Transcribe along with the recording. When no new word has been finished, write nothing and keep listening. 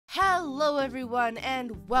Hello everyone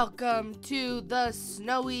and welcome to the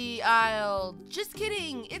snowy aisle. Just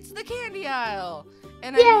kidding, it's the candy aisle.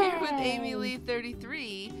 And I'm here with Amy Lee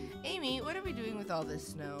 33. Amy, what are we doing with all this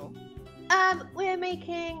snow? We're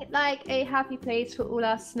making like a happy place for all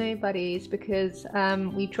our snow buddies because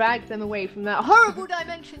we dragged them away from that horrible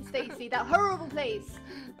dimension, Stacy, that horrible place.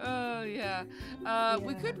 Oh yeah.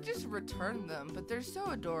 We could just return them, but they're so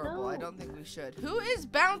adorable. No. I don't think we should. Who is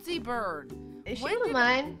Bouncy Bird? Is she one of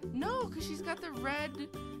mine? No, because she's got the red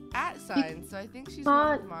 @ sign, so I think she's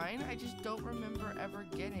one of mine. I just don't remember ever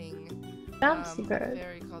getting Bouncy Bird. a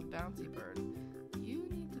fairy called Bouncy Bird. You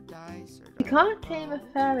need to die, sir. You can't tame a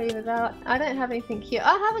fairy without... I don't have anything cute.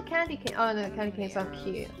 I have a candy cane. Oh no, candy canes aren't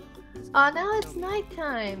cute. Oh, now it's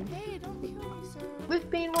nighttime. Hey, don't kill me, sir. We've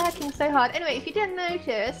been working so hard. Anyway, if you didn't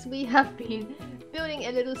notice, we have been building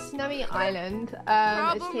a little snowy island.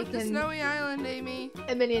 Problem with the snowy island, Amy.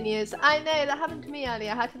 A million years. I know, that happened to me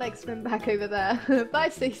earlier. I had to like swim back over there. Bye,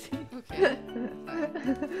 Stacey. Okay.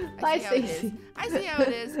 Bye, Stacey. I see how it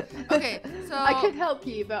is. Okay, so I could help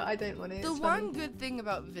you, but I don't want to. The one good thing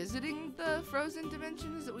about visiting the frozen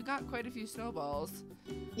dimension is that we got quite a few snowballs.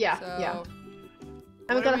 Yeah, so, yeah.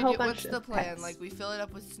 And we got a whole bunch. What's the plan? Like, we fill it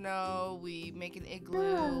up with snow, we make an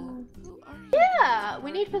igloo. Oh. Who are you? Yeah,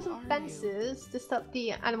 we need to put some fences to stop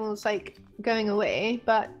the animals like going away.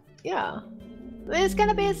 But yeah, it's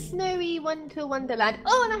gonna be a snowy wonderland.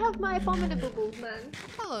 Oh, and I have my formidable man.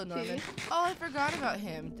 Hello, Norman. Oh, I forgot about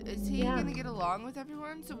him. Is he gonna get along with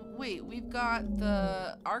everyone? So wait, we've got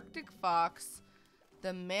the Arctic fox,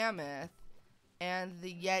 the mammoth, and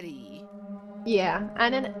the yeti. Yeah,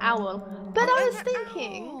 and an owl. But I was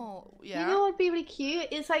thinking, you know what would be really cute?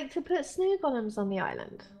 Is like to put snow golems on the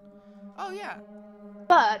island. Oh yeah.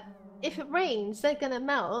 But if it rains, they're gonna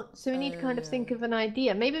melt. So we need to kind of think of an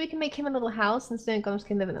idea. Maybe we can make him a little house, and snow golems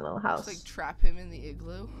can live in a little house. Just like trap him in the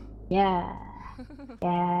igloo. Yeah.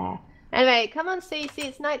 Yeah. Anyway, come on, Stacey.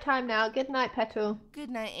 It's nighttime now. Good night, Petal. Good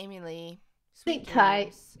night, Amy Lee. Sleep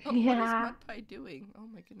tight. Oh, Yeah. What is Mudpie doing? Oh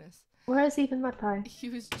my goodness. Where is even Mudpie? He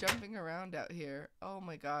was jumping around out here. Oh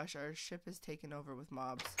my gosh, our ship is taken over with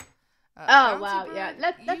mobs. Oh wow, Bird, yeah.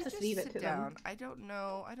 Let's just leave it to down. them. I don't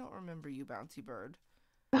know. I don't remember you, Bouncy Bird.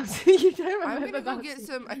 You don't remember I'm gonna go Bouncy. get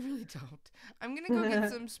some. I really don't. I'm gonna go get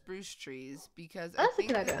some spruce trees because I That's a think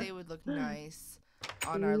good that idea. they would look nice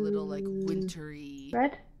on our little like wintry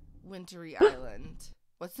island.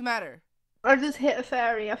 What's the matter? I just hit a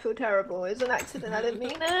fairy. I feel terrible. It's an accident. I didn't mean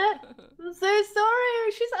it. I'm so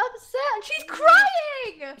sorry. She's upset. She's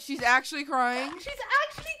crying. She's actually crying. She's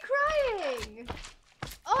actually crying.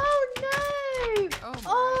 Oh no.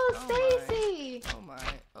 Oh Stacy. Oh my.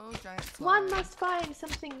 Oh giant slime. One must find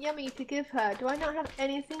something yummy to give her. Do I not have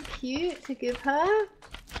anything cute to give her?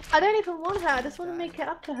 I don't even want her. I just want to make it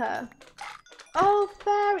up to her. Oh,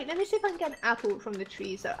 fairy. Let me see if I can get an apple from the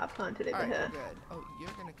trees that I planted over here. Good. Oh, you're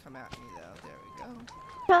gonna come at me though. There we go.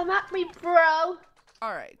 Come at me, bro.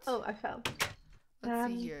 All right. Oh, I fell. Let's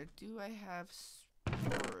see here. Do I have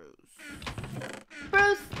spruce?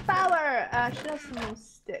 Spruce power. Should have some more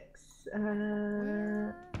sticks.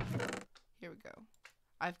 Here we go.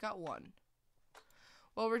 I've got one.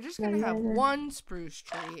 Well, we're just gonna have one spruce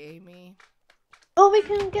tree, Amy. Or we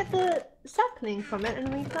can get the sapling from it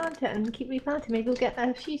and replant it and keep replanting. Maybe we'll get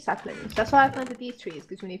a few saplings. That's why I planted these trees,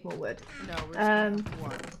 because we need more wood. No, we're just gonna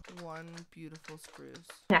have one beautiful spruce.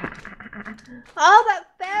 Oh, that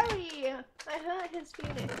fairy! I hurt his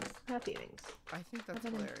feelings. Her feelings. I think that's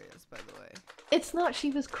hilarious, by the way. It's not.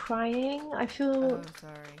 She was crying. I feel. Oh,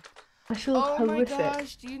 sorry. I feel horrific. Oh my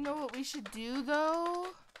gosh! Do you know what we should do though?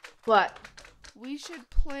 What? We should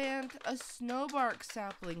plant a snowbark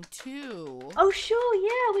sapling too. Oh sure,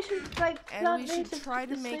 yeah, we should like plant and we should try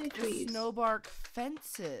to make the snowbark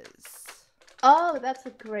fences. Oh, that's a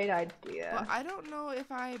great idea. But I don't know if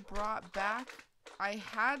I brought back. I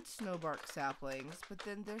had snowbark saplings, but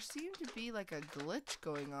then there seemed to be like a glitch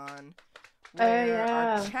going on where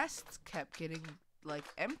our chests kept getting like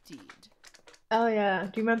emptied. Oh yeah.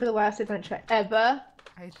 Do you remember the worst adventure ever?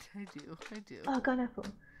 I do. Oh, got an apple.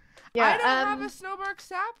 Yeah, I don't have a snowbark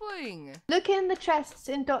sapling. Look in the chests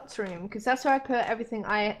in Dot's room, because that's where I put everything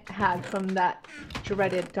I had from that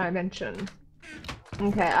dreaded dimension.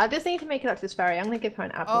 Okay, I just need to make it up to this fairy. I'm gonna give her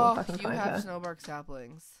an apple if I can find her. You have snowbark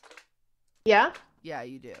saplings. Yeah? Yeah,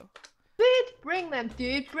 you do. Dude, bring them,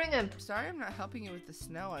 dude, bring them. Sorry I'm not helping you with the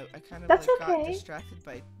snow. I kind of got distracted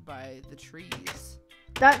by the trees.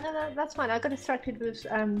 No, that's fine. I got distracted with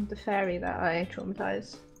the fairy that I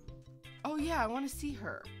traumatized. Oh yeah, I want to see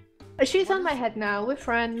her. She's on my head now. We're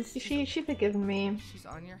friends. She forgiven me. She's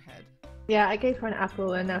on your head. Yeah, I gave her an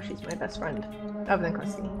apple and now she's my best friend. Other than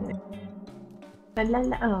Krusty. La, la,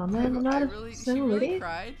 la. Oh man, I'm out of snow she really already.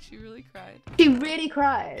 cried. She really cried. She really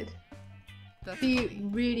cried. That's She funny.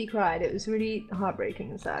 really cried. It was really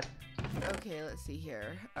heartbreaking and sad. Okay, let's see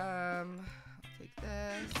here. I'll take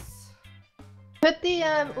this. Put the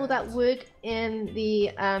all that wood in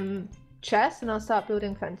the chest, and I'll start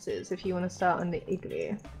building fences. If you want to start on the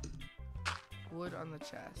igloo. Wood on the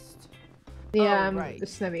chest. The right. the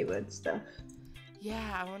snowy wood stuff.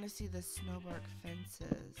 Yeah, I want to see the snowbark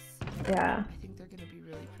fences. Yeah. I think they're gonna be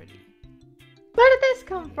really pretty. Where did this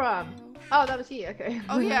come from? Oh, that was you. Okay.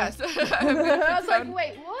 Oh yes. I was like,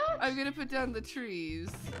 wait, what? I'm gonna put down the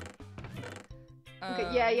trees. Okay.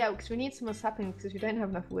 Yeah. Because we need some more saplings because we don't have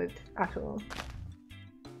enough wood at all.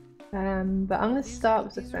 But I'm gonna start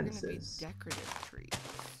with the fences. These are gonna be decorative trees.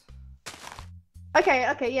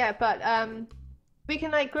 Okay. Yeah, but we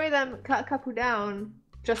can like grow them, cut a couple down.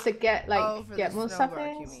 Just to get like get more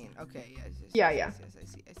saplings. You mean? Okay, yes. Yeah. Yes, I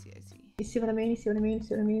see. You see what I mean? You see what I mean?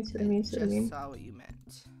 See what I mean? See what I mean? See what I mean? Saw what you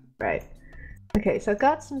meant. Right. Okay, so I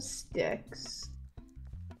got some sticks.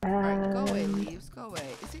 Alright, go away, leaves. Go away.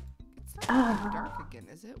 Is it? It's not dark again,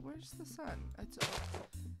 is it? Where's the sun?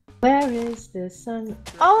 Where is the sun?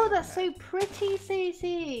 Oh, that's so pretty,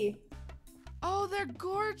 Stacey. Oh, they're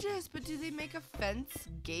gorgeous. But do they make a fence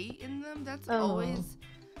gate in them? That's always.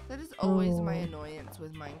 That is always my annoyance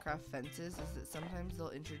with Minecraft fences, is that sometimes they'll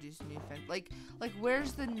introduce new fence. Like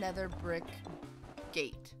where's the nether brick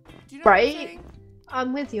gate? Do you know what I'm saying?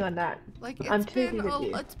 I'm with you on that. Like it's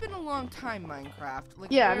been a long time, Minecraft.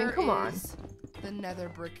 Like, yeah, I mean, come on. The nether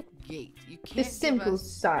brick gate. You can't. The simple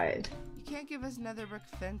side. You can't give us nether brick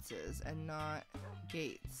fences and not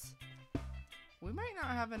gates. We might not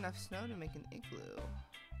have enough snow to make an igloo.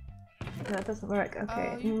 No, it doesn't work.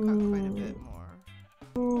 Okay. Oh, you've got quite a bit more.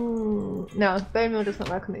 No, bone meal does not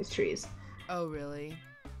work on these trees. Oh, really?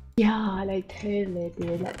 Yeah, like totally,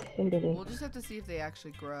 dude. We'll just have to see if they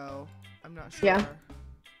actually grow. I'm not sure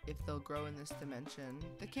if they'll grow in this dimension.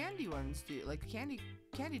 The candy ones do, like candy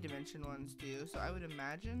dimension ones do. So I would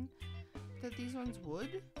imagine that these ones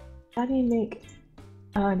would. How do you make?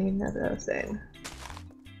 Oh, I need another thing.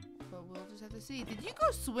 But we'll just have to see. Did you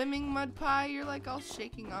go swimming, Mud Pie? You're like all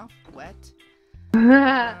shaking off wet.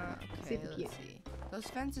 Okay, let's see. Those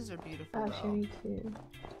fences are beautiful. I'll show you too.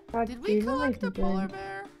 Did we collect a polar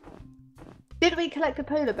bear? Did we collect a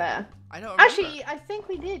polar bear? I don't remember. Actually, I think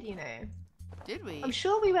we did, you know. Did we? I'm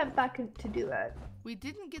sure we went back to do it. We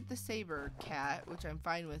didn't get the saber cat, which I'm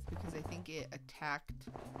fine with because I think it attacked,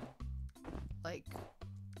 like...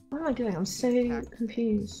 What am I doing? I'm so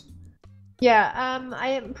confused. Yeah, I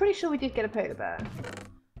am pretty sure we did get a polar bear.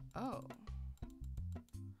 Oh.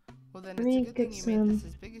 Well then, it's a good thing you made this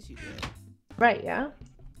as big as you did. Right, yeah.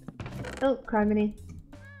 Oh, criminy.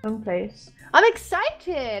 Wrong place. I'm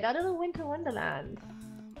excited! I don't know Winter Wonderland.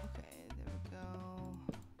 Okay, there we go.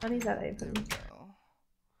 I need that open. There we go.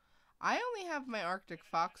 I only have my Arctic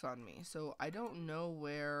fox on me, so I don't know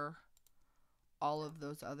where all of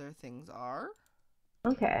those other things are.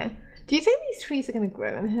 Okay. Do you think these trees are going to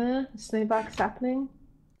grow in here? The snowback sapling?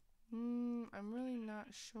 I'm really not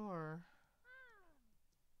sure.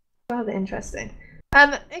 Rather interesting.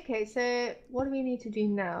 Okay, so what do we need to do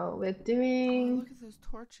now? We're doing... Oh, look at those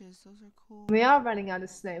torches. Those are cool. We are running out of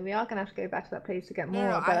snow. We are going to have to go back to that place to get more.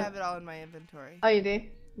 No, I have it all in my inventory. Oh, you do?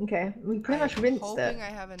 Okay. We pretty much rinsed it. I'm hoping I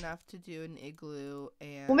have enough to do an igloo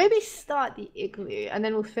and... Well, maybe start the igloo and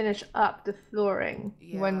then we'll finish up the flooring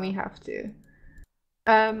when we have to.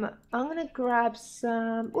 I'm going to grab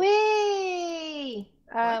some... Whee!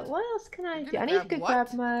 What else can I do? I need to go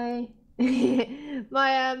grab my...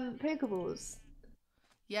 my Pokeballs.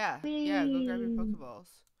 Yeah, go grab your Pokeballs.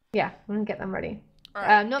 Yeah, I'm gonna get them ready.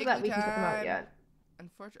 Alright, not that we can put them out yet.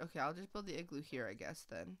 Unfortunately, okay, I'll just build the igloo here, I guess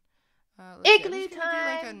then. Igloo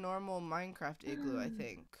time! Do like a normal Minecraft igloo, I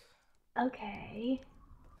think. Okay.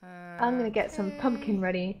 I'm gonna get some pumpkin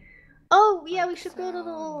ready. Oh yeah, we should build a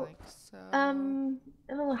little a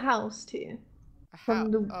little house too. From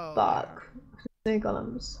the bark. Snow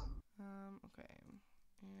golems.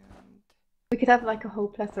 We could have like a whole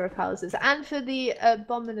plethora of houses. And for the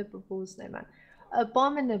abominable snowman.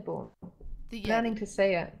 Abominable. Learning to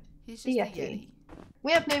say it. He's just the Yeti.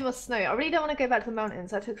 We have no more snow. I really don't want to go back to the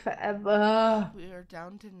mountains. That took forever. We are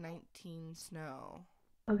down to 19 snow.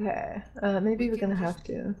 Okay. Maybe we're going to have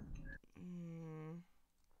to.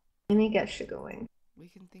 Let me get shit going. We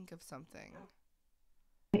can think of something.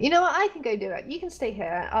 You know what? I can go do it. You can stay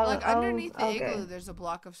here. Underneath the igloo, there's a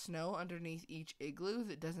block of snow underneath each igloo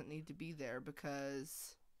that doesn't need to be there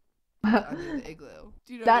because under the igloo.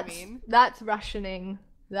 Do you know what I mean? That's rationing.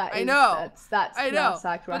 I know. That's I know.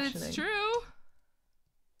 Like but rationing. It's true.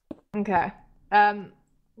 Okay.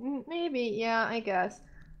 Maybe, yeah, I guess.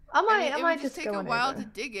 I mean, I it would might just just take go a on while over. to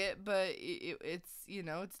dig it, but it's, you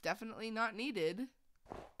know, it's definitely not needed.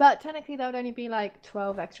 But technically, that would only be like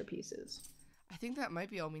 12 extra pieces. I think that might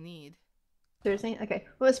be all we need. Seriously? Okay.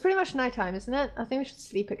 Well, it's pretty much nighttime, isn't it? I think we should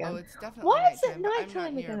sleep Oh, again. it's definitely Why is it nighttime, but I'm not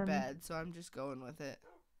nighttime near a again? bed, so I'm just going with it.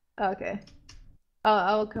 Okay.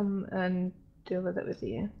 I'll come and deal with it with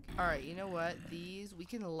you. Alright, you know what? These, we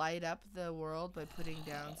can light up the world by putting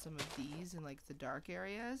down some of these in, like, the dark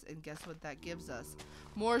areas. And guess what that gives us?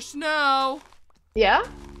 More snow! Yeah?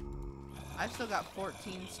 I've still got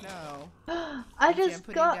 14 snow. I I'm just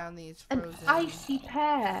putting got down these an frozen... icy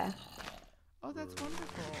pear. Oh, that's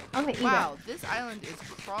wonderful. I'm gonna eat Wow, this island is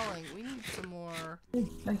crawling. We need some more...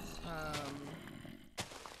 Nice.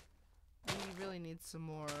 We really need some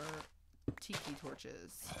more tiki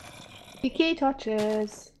torches. Tiki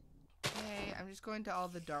torches. Okay, I'm just going to all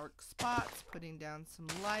the dark spots, putting down some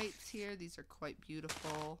lights here. These are quite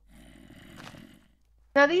beautiful.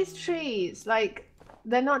 Now these trees, like,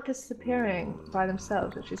 they're not disappearing by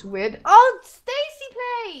themselves, which is weird. Oh,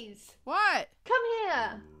 Stacyplays! What? Come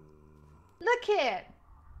here. Look here.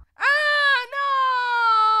 Ah,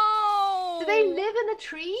 no! Do they live in the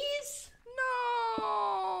trees?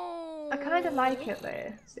 No! I kind of like it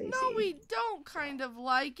though, Stacey. No, we don't kind of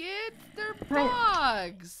like it. They're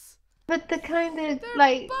bugs. But the kind of They're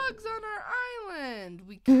like bugs on our island.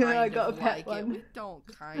 We kind I got of a pet like one. it. We don't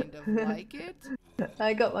kind of like it.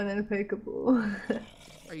 I got one in a Pokeball.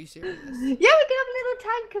 Are you serious? Yeah, we can have a little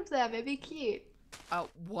tank of them. It'd be cute.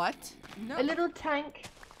 What? No. A little tank.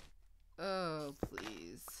 Oh,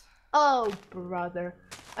 please. Oh, brother.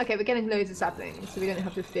 Okay, we're getting loads of saplings, so we don't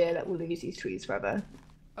have to fear that we'll lose these trees forever.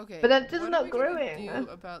 Okay. But that does what not are we gonna growing. do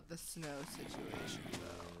about the snow situation, though?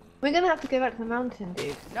 We're gonna have to go back to the mountain,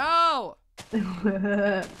 dude. No!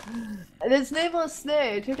 There's no more snow.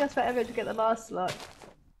 It took us forever to get the last slot.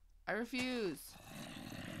 I refuse.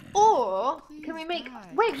 Or Please can we make?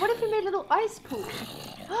 die. Wait, what if we made a little ice pool?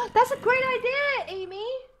 That's a great idea, Amy.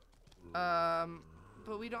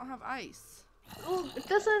 But we don't have ice. Well,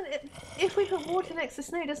 if we put water next to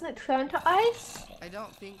snow, doesn't it turn to ice? I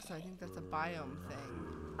don't think so. I think that's a biome thing.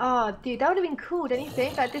 Oh, dude, that would have been cool, don't you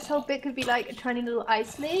think? Like this whole bit could be like a tiny little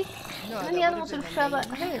ice lake. No, And then the animals would travel at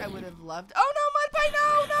amazing. I home. would have loved. Oh no, Mudpie!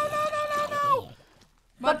 No!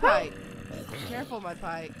 Mudpie! Careful,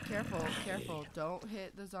 Mudpie. Careful. Don't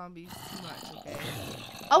hit the zombies too much, okay?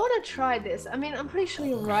 I want to try this. I mean, I'm pretty sure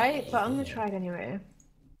you're right, but I'm gonna try it anyway.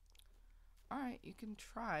 All right, you can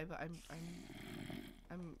try, but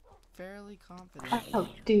I'm fairly confident. Oh,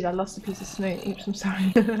 dude, I lost a piece of snow. Oops, I'm sorry.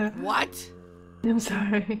 What? I'm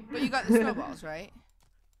sorry. But you got the snowballs, right?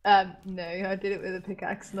 No, I did it with a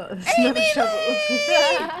pickaxe, not a Amy! shovel.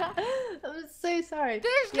 I'm so sorry.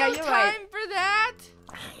 There's yeah, no you're time right. for that.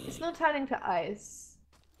 It's not turning to ice.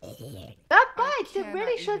 That bites! It cannot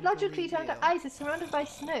really should even logically believe turn to you. ice. It's surrounded by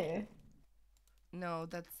snow. No,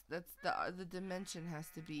 that's the dimension has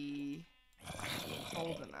to be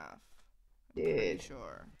old enough. Pretty Dude,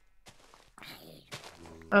 sure.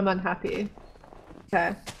 I'm unhappy.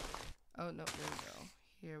 Okay. Oh no, there we go.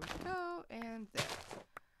 Here we go, and there.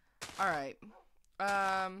 All right.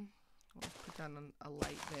 Let's put down a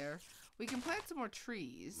light there. We can plant some more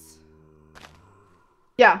trees.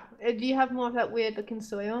 Yeah. Do you have more of that weird looking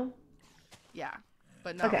soil? Yeah,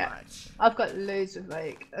 but not Okay. much. I've got loads of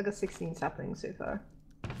I got 16 saplings so far.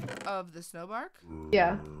 Of the snow bark?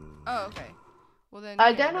 Yeah. Oh, okay. Well then. I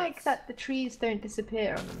yeah, don't like that the trees don't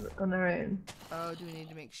disappear on their own. Oh, do we need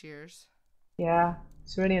to make shears? Yeah.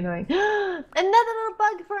 It's really annoying. Another little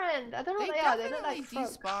bug friend! I don't know They what they are. They definitely look like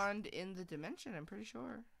frogs. despawned in the dimension, I'm pretty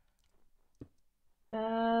sure.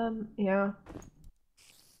 Yeah.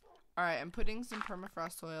 Alright, I'm putting some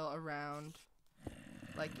permafrost soil around,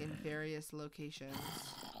 like, in various locations.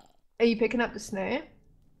 Are you picking up the snow?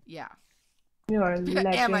 Yeah. You're a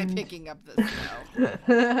legend. Am I picking up the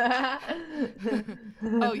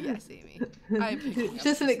snow? Oh, yes, Amy. I'm picking up It's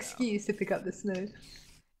just the an snow. excuse to pick up the snow.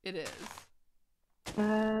 It is.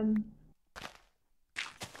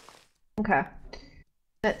 Okay.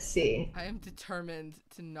 Let's see. I am determined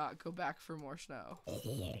to not go back for more snow.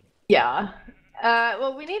 Yeah.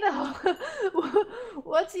 Well, we need a whole...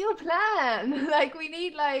 What's your plan? Like, we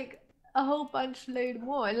need, like, a whole bunch load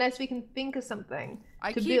more, unless we can think of something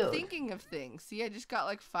I to keep build. thinking of things. See, I just got,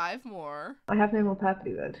 like, 5 more. I have no more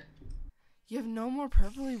purpley wood. You have no more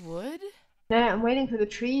purpley wood? No, I'm waiting for the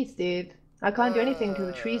trees, dude. I can't do anything until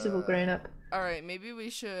the trees have all grown up. Alright, maybe we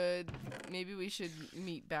should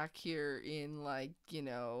meet back here in, like, you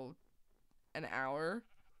know, an hour.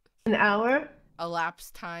 An hour?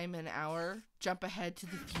 Elapsed time, an hour. Jump ahead to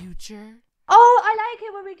the future. Oh, I like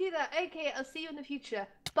it when we do that. Okay, I'll see you in the future.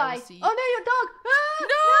 Bye. see you. Oh no, your dog. Ah, No,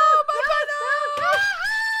 no.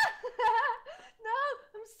 No,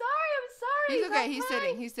 I'm sorry. He's okay.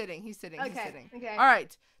 Bye. He's sitting. Okay. All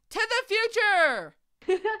right. To the future.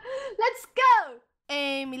 Let's go.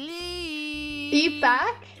 Emily. Are you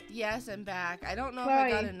back? Yes, I'm back. I don't know Where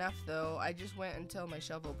if I are got you? enough though. I just went until my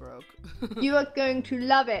shovel broke. You are going to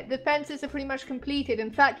love it. The fences are pretty much completed.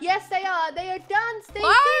 In fact, yes, they are. They are done, Stacy.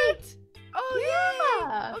 What? Oh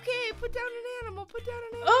Yeah. yay! Okay, put down an animal.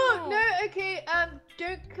 Oh no. Okay.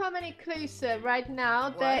 Don't come any closer right now.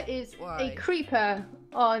 What? There is Why? a creeper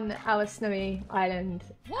on our snowy island,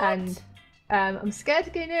 What? and I'm scared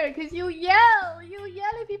to go near it because you'll yell. You'll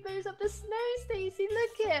yell if he blows up the snow, Stacy.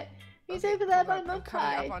 Look it. He's Okay, over there hold by up. my I'm coming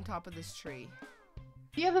pie. up on top of this tree.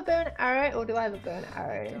 Do you have a bow and arrow, or do I have a bow and I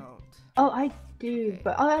arrow? don't. Oh, I do. Okay.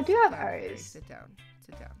 But I do have Okay, arrows. sit down.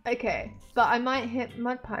 Okay, but I might hit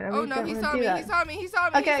mud pie. I Oh really no, don't he wanna saw do me. that. He saw me.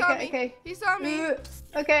 Okay. He saw me.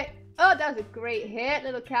 Okay. Oh, that was a great hit,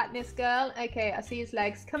 little Katniss girl. Okay, I see his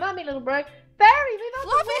legs. Come at me, little bro. Barry, move out the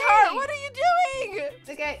Fluffy way. heart, what are you doing?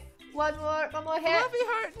 Okay, one more hit. Fluffy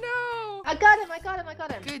heart, no. I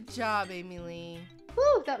got him. Good job, Amy Lee.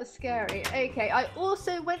 Whew, that was scary. Okay, I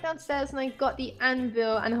also went downstairs and I got the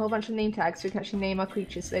anvil and a whole bunch of name tags so we can actually name our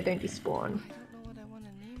creatures so they don't despawn. I don't know what I want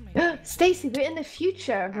to name my Stacy, we're in the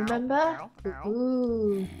future, remember? Ow.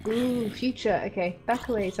 Ooh, future. Okay, back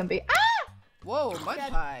away, zombie. Ah! Whoa, mud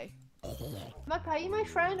Dead. pie. Mud pie, you my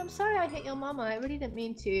friend? I'm sorry I hit your mama. I really didn't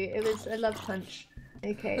mean to. It was a love punch.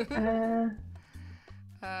 Okay,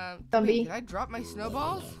 zombie. Wait, did I drop my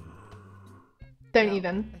snowballs? Don't No,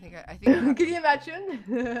 even. I think Can you imagine?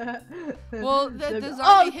 Well, the zombie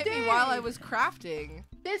Oh, hit me dude! while I was crafting.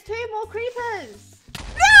 There's 2 more creepers!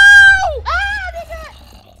 No! Ah, they got...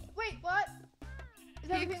 Wait, what? Is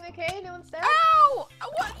everything okay? No one's there? Ow!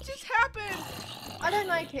 What just happened? I don't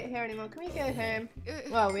like it here anymore. Can we go home? Uh,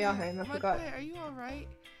 Well, we are home. I Mud forgot. Pie, are you alright?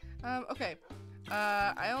 Okay.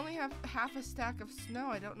 I only have half a stack of snow.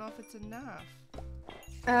 I don't know if it's enough.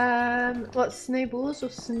 What, snowballs or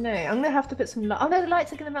snow? I'm gonna have to put some light. Oh no, the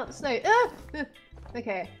lights are gonna melt the snow. Ah!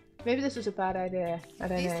 Okay, maybe this was a bad idea. I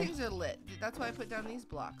don't These know. things are lit. That's why I put down these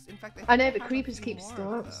blocks. In fact, I know, think but have a creepers few keep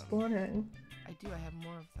more of them. spawning. I do. I have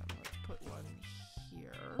more of them. Let's put one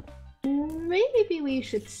here. Maybe we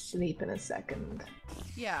should sleep in a second.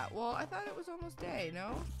 Yeah. Well, I thought it was almost day.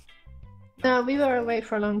 No. No, we were away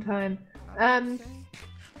for a long time. Not almost day?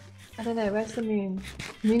 I don't know. Where's the moon?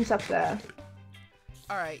 The moon's up there.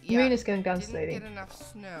 All right. The Yeah. moon is going down Didn't slowly. get enough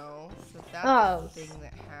snow, so that's Oh, the thing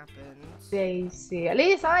that happened. Daisy. At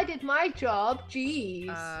least I did my job. Jeez.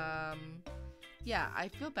 Yeah, I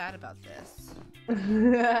feel bad about this.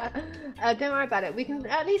 Don't worry about it. We can,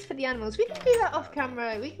 at least for the animals, we can do that off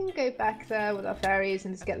camera. We can go back there with our fairies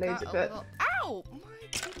and just get loads of it. Ow! My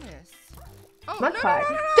goodness. Oh, Mud no, pie. no,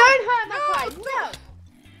 no, no, Don't hurt Mud No, pie. don't.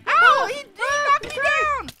 No. Ow! He Ah, knocked me sorry.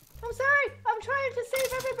 down! I'm sorry. I'm trying to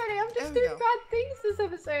save everybody. I'm There just we doing go. bad things this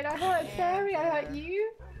episode. I hurt Yeah, Fairy. I hurt yeah.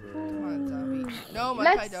 you. Come on, zombie. No, Mud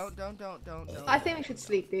Let's- pie, don't. I think we should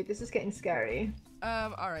sleep, dude. This is getting scary.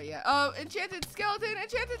 Alright, yeah. Oh, enchanted skeleton!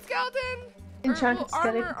 Enchanted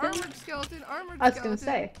Armored skeleton. skeleton, armored I was skeleton. gonna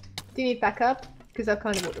say, do you need backup? Because I've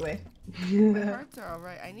kind of walked away. My hearts are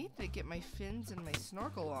alright. I need to get my fins and my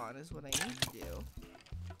snorkel on is what I need to do.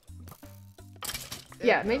 There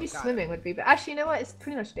Yeah, we go, maybe got it. swimming would be, but actually, you know what? It's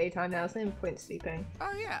pretty much daytime now. There's no point sleeping.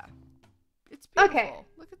 Oh, yeah. It's beautiful. Okay.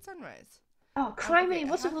 Look at sunrise. Oh, criminy! Okay, I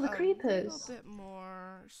What's with have all the A creepers? little bit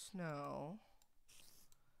more snow.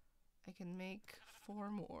 I can make 4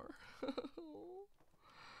 more.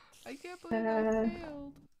 I can't believe I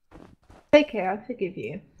failed. Take care. I'll forgive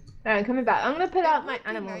you. Alright, I'm coming back. I'm gonna put out It my would be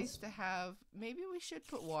animals. nice to have. Maybe we should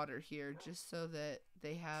put water here just so that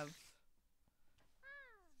they have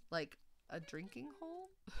like a drinking hole.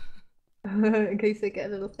 In case they get a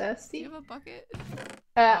little Do thirsty. you have a bucket?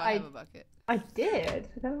 I have a bucket. I did.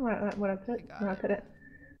 I don't know where I put got where I it. put it.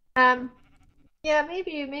 Yeah,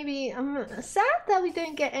 maybe. I'm sad that we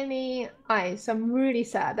don't get any ice. I'm really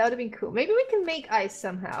sad. That would have been cool. Maybe we can make ice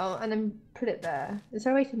somehow and then put it there. Is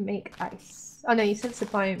there a way to make ice? Oh no, you said it's a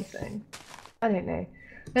biome thing. I don't know.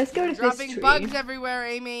 Let's go to this Dropping tree. bugs everywhere,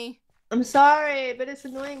 Amy. I'm sorry, but it's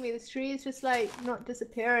annoying me. This tree is just like not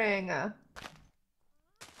disappearing.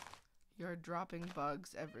 You're dropping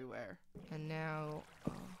bugs everywhere. And now,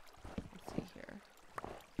 oh, let's see here.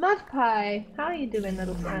 Mud pie, how are you doing,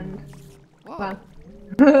 little friend? Whoa. Wow.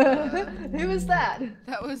 Who was that?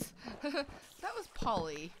 That was that was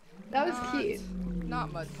Polly. That was Not- cute.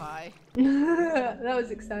 Not Mud Pie. That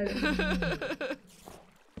was exciting.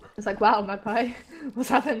 It's like, wow, Mud pie, what's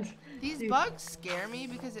happened? These bugs scare me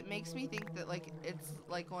because it makes me think that like it's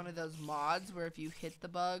like one of those mods where if you hit the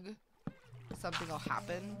bug, something will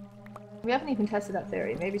happen. We haven't even tested that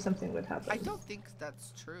theory. Maybe something would happen. I don't think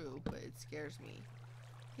that's true, but it scares me.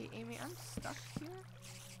 Hey, Amy, I'm stuck here.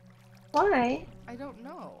 Why? I don't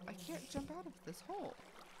know. I can't jump out of this hole.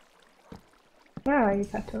 Where are you,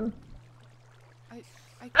 Petal? I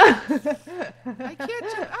can't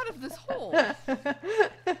jump out of this hole.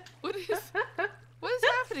 What is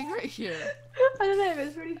happening right here? I don't know, but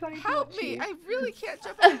it's really funny. Help me! I really can't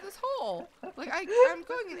jump out of this hole. Like I'm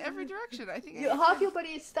going in every direction. I think half your body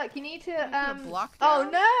is stuck. You need to block Oh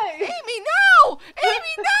down. no! Amy, no!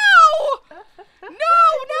 Amy, no! No!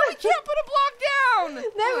 Now we can't put a block down.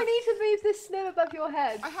 No, we need to move this snow above your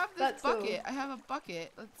head. I have this bucket. I have a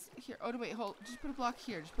bucket. Let's here. Oh no, wait, hold. Just put a block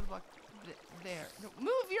here. Just put a block there. No,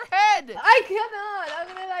 move your head. I cannot. I'm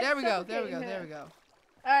gonna like. There we go. There we go. There we go.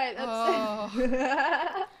 All right. That's. Oh.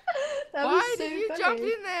 Why did you jump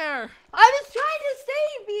in there? I was trying to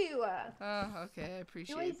save you. Oh, okay. I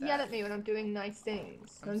appreciate You always that. yell at me when I'm doing nice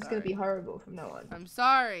things. I'm just gonna be horrible from now on. I'm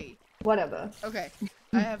sorry. Whatever. Okay.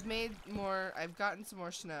 I have made more. I've gotten some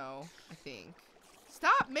more snow, I think.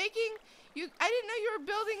 Stop making you. I didn't know you were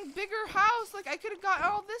building bigger house. Like I could have got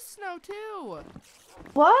all this snow too.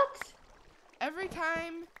 What? Every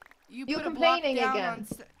time you You're put a block complaining down again. on.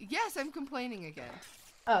 Yes, I'm complaining again.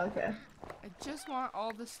 Oh, okay. I just want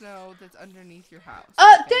all the snow that's underneath your house.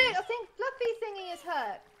 Oh, okay? dude, I think Fluffy thingy is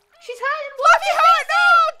hurt. She's hurt. Fluffy heart, no!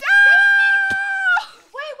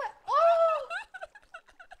 Wait, what? Oh!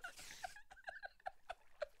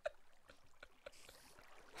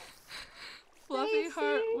 Fluffy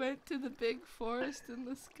Heart Stacy. went to the big forest in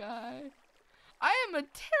the sky. I am a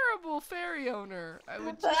terrible fairy owner, I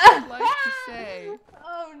would just like to say.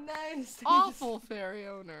 Oh, nice. Awful fairy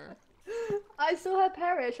owner. I saw her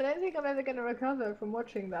perish. I don't think I'm ever going to recover from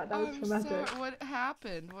watching that. That was traumatic. Sorry, what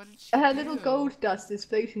happened? What did she Her do? little gold dust is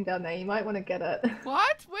floating down there. You might want to get it.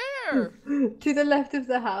 What? Where? To the left of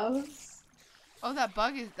the house. Oh, that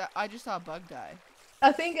bug is... I just saw a bug die.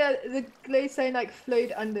 I think the glowstone like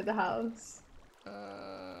flowed under the house.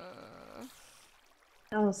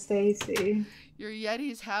 Oh, Stacy. Your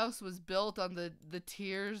Yeti's house was built on the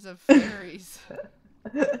tears of fairies.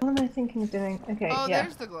 What am I thinking of doing? Okay, Oh, yeah.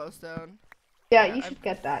 there's the glowstone. Yeah, you should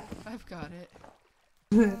get that. I've got it.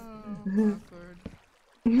 Oh, awkward.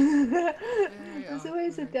 There's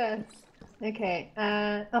always a death. Okay,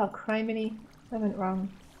 oh, criminy. I went wrong.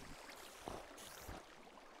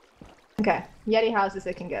 Okay, Yeti house is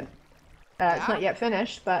looking good. It's not yet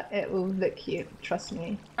finished, but it will look cute, trust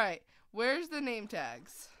me. Alright, where's the name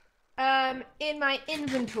tags? In my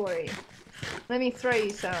inventory. Let me throw you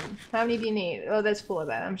some. How many do you need? Oh, there's 4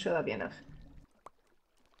 there. I'm sure that'll be enough.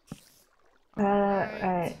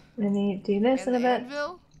 Alright. Let me do this And in a bit.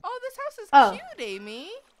 anvil? Oh, this house is cute, Amy.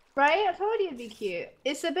 Right? I told you it'd be cute.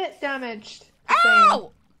 It's a bit damaged.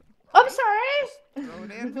 Ow! I'm sorry! Throw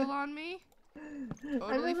an anvil on me.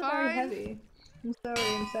 Totally I'm very fine. heavy.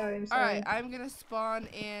 I'm sorry. Alright, I'm gonna spawn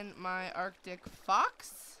in my Arctic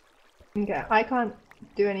fox. Okay, I can't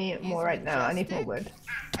do any more right now. I need more majestic.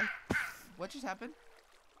 wood. What just happened?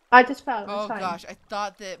 I just fell. Oh It's fine. gosh, I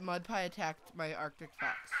thought that Mudpie attacked my Arctic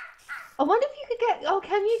fox. I wonder if you could get. Oh,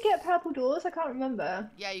 can you get purple doors? I can't remember.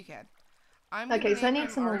 Yeah, you can. I'm Okay, gonna so I name need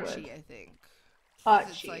him some more Archie, wood. I think. Archie.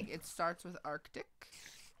 It's like it starts with Arctic.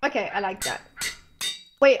 Okay, I like that.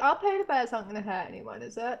 Wait, our polar bears aren't gonna hurt anyone,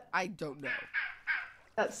 is it? I don't know.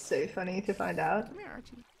 That's so funny to find out. Come here,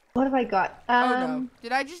 Archie. What have I got? Oh no.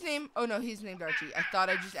 Did I just name? Oh no, he's named Archie. I thought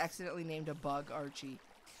I just accidentally named a bug Archie.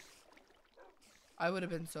 I would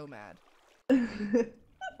have been so mad.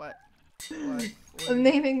 What? I'm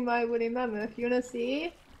naming my woolly mammoth. You wanna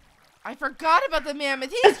see? I forgot about the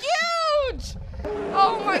mammoth. He's huge!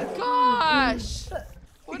 Oh my gosh!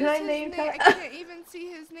 What Can is I his name name? her? I can't even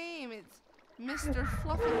see his name. It's Mr.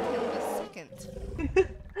 Fluffington II.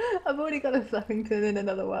 I've already got a Fluffington in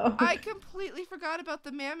another world. I completely forgot about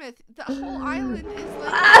the mammoth. The whole island is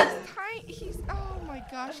like this tiny. He's oh my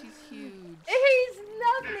gosh, he's huge. He's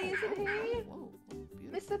lovely, isn't he? Whoa, beautiful.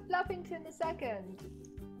 Mr. Fluffington II.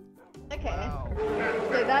 Okay, Wow.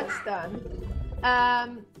 so that's done.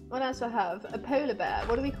 What else do I have? A polar bear.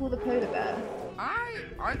 What do we call the polar bear?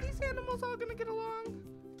 Aren't these animals all gonna get along?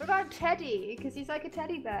 What about Teddy? Because he's like a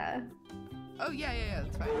teddy bear. Oh yeah,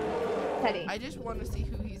 that's fine. Teddy. I just want to see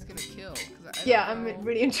who he's gonna kill. Yeah, I'm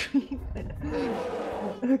really intrigued.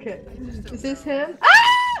 Okay. I just don't Is this know. him?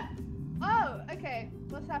 Ah! Oh, okay.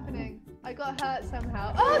 What's happening? I got hurt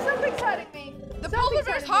somehow. Oh, something's hurting me. The polar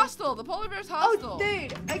bear's hostile. The polar bear's hostile. Oh,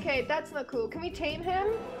 dude. Okay, that's not cool. Can we tame him?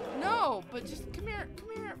 No, but just come here,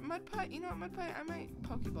 mud pie. You know what, mud pie? I might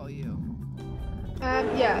pokeball you.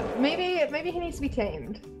 Yeah. Maybe he needs to be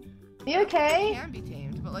tamed. You okay? He can be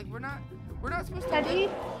tamed, but like we're not supposed to. Teddy?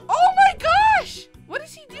 Oh my gosh! What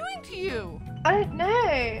is he doing to you? I don't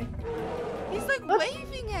know. He's like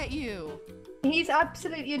waving at you. He's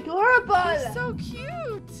absolutely adorable. He's so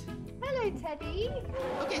cute. Hello, Teddy.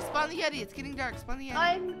 Okay, spawn the Yeti. It's getting dark. Spawn the Yeti.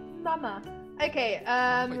 I'm Mama. Okay.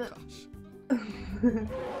 Oh my gosh.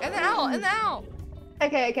 And the owl.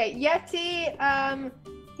 Okay. Yeti.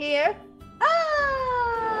 Here.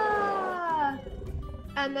 Ah!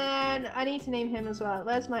 And then I need to name him as well.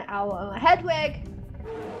 Where's my owl? Hedwig.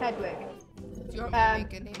 Do you want me to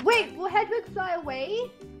make a name? Wait, will Hedwig fly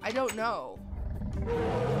away? I don't know.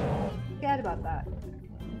 Forget about that.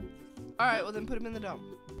 All right, well then put him in the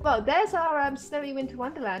dome. Well, there's our snowy winter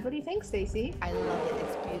wonderland. What do you think, Stacey? I love it.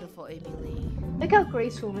 It's beautiful, Amy Lee. Look how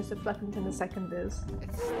graceful Mr. Fluffington II is.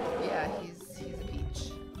 He's a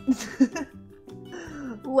peach.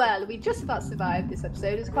 Well, we just about survived this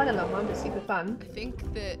episode. It's quite a long one, but super fun. I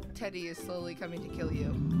think that Teddy is slowly coming to kill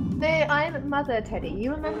you. No, I'm Mother Teddy.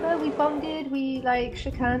 You remember? We bonded, we like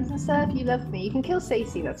shook hands and stuff. You loved me. You can kill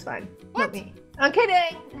Stacey, that's fine. What? Not me. I'm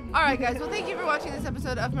kidding! Alright guys, well thank you for watching this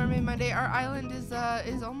episode of Mermaid Monday. Our island is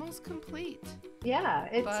almost complete. Yeah,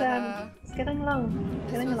 it's getting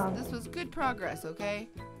along. This was good progress, okay?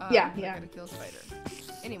 Yeah. I gotta kill Spider.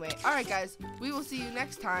 Anyway, alright guys, we will see you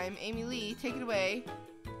next time. Amy Lee, take it away.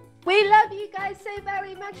 We love you guys so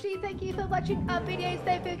very much. Thank you for watching our videos.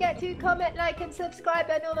 Don't forget to comment, like, and subscribe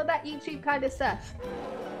and all of that YouTube kind of stuff.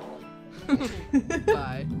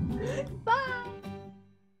 Bye. Bye!